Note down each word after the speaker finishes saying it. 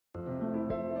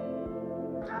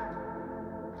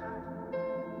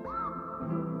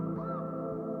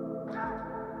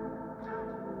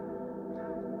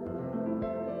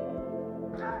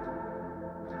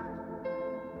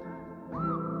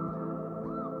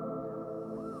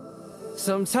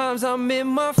Sometimes I'm in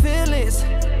my feelings,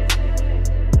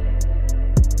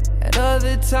 and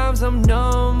other times I'm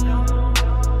numb.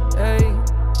 Hey.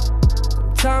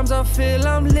 Sometimes I feel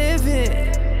I'm living,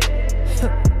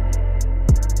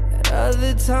 and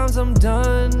other times I'm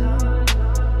done.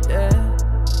 Yeah.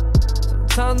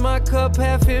 Sometimes my cup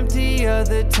half empty,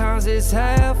 other times it's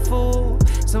half full.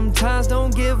 Sometimes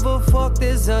don't give a fuck,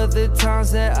 there's other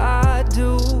times that I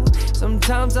do.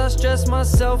 Sometimes I stress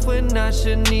myself when I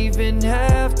shouldn't even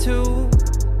have to.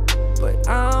 But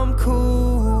I'm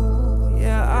cool,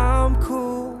 yeah, I'm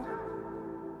cool.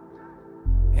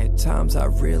 At times I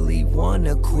really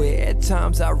wanna quit. At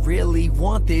times I really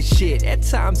want this shit. At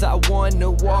times I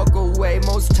wanna walk away.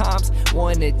 Most times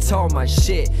wanna talk my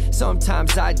shit.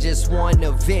 Sometimes I just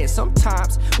wanna vent.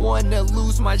 Sometimes wanna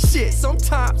lose my shit.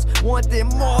 Sometimes want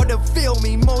them all to feel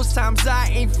me. Most times I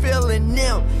ain't feeling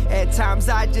them. At times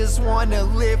I just wanna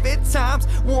live. At times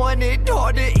want it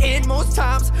all to end. Most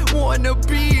times wanna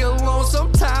be alone.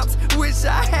 Sometimes wish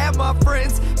I had my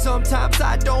friends. Sometimes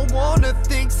I don't wanna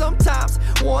think. Sometimes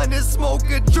wanna smoke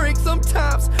a drink.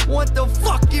 Sometimes want the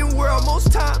fucking world.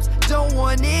 Most times don't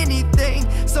want anything.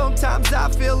 Sometimes I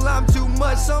feel I'm too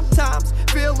much. Sometimes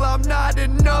feel I'm not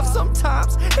enough.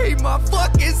 Sometimes hate my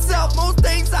fucking self. Most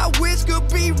things I wish could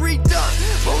be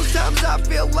redone. Most times I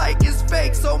feel like it's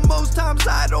fake. So most times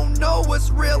I don't know what's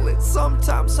real. And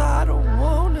sometimes I don't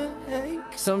wanna hate.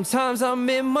 Sometimes I'm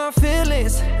in my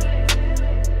feelings,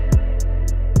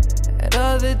 and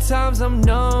other times I'm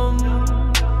numb.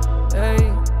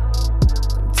 Hey.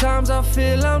 Sometimes I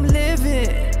feel I'm living,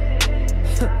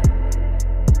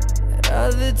 and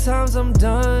other times I'm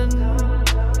done.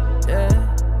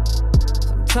 Yeah.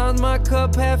 Sometimes my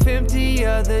cup half empty,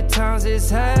 other times it's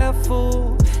half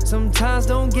full. Sometimes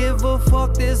don't give a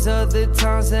fuck, there's other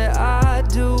times that I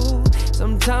do.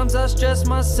 Sometimes I stress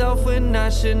myself when I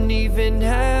shouldn't even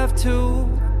have to.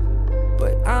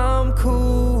 But I'm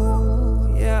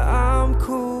cool, yeah, I'm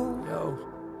cool. Yo,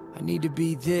 I need to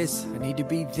be this, I need to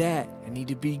be that. I need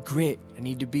to be grit, I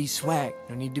need to be swag,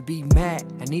 I need to be mad,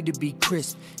 I need to be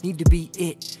crisp, need to be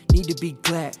it, need to be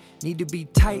glad, need to be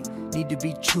tight, need to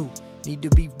be true, need to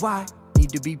be why,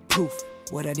 need to be proof.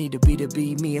 What I need to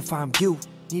be me if I'm you.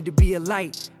 Need to be a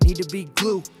light, need to be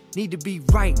glue, need to be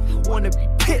right. Wanna be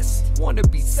pissed, wanna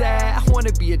be sad, I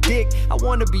wanna be a dick, I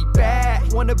wanna be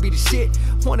bad, wanna be the shit,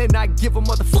 wanna not give a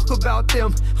motherfucker about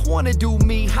them. I wanna do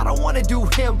me, I don't wanna do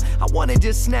him. I wanna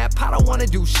just snap, I don't wanna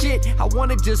do shit. I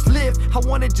wanna just live, I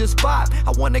wanna just vibe.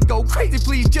 I wanna go crazy,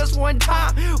 please, just one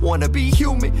time. Wanna be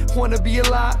human, wanna be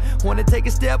alive. Wanna take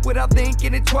a step without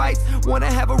thinking it twice.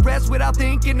 Wanna have a rest without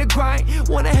thinking the grind.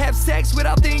 Wanna have sex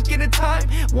without thinking the time.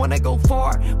 Wanna go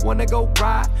far, wanna go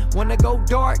ride. Wanna go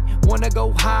dark, wanna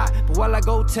go high. But while I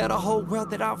go tell the whole world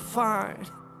that I'm fine.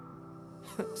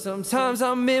 Sometimes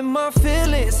I'm in my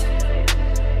feelings,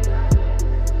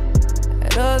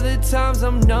 and other times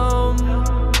I'm numb.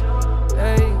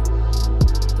 Hey.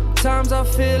 Sometimes I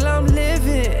feel I'm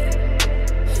living,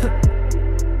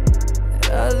 and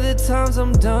other times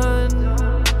I'm done.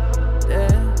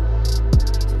 Yeah.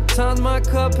 Sometimes my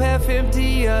cup half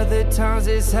empty, other times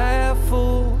it's half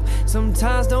full.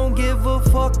 Sometimes don't give a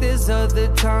fuck, there's other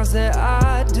times that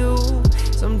I do.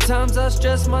 Sometimes I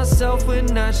stress myself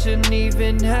when I shouldn't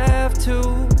even have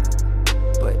to.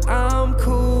 But I'm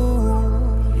cool.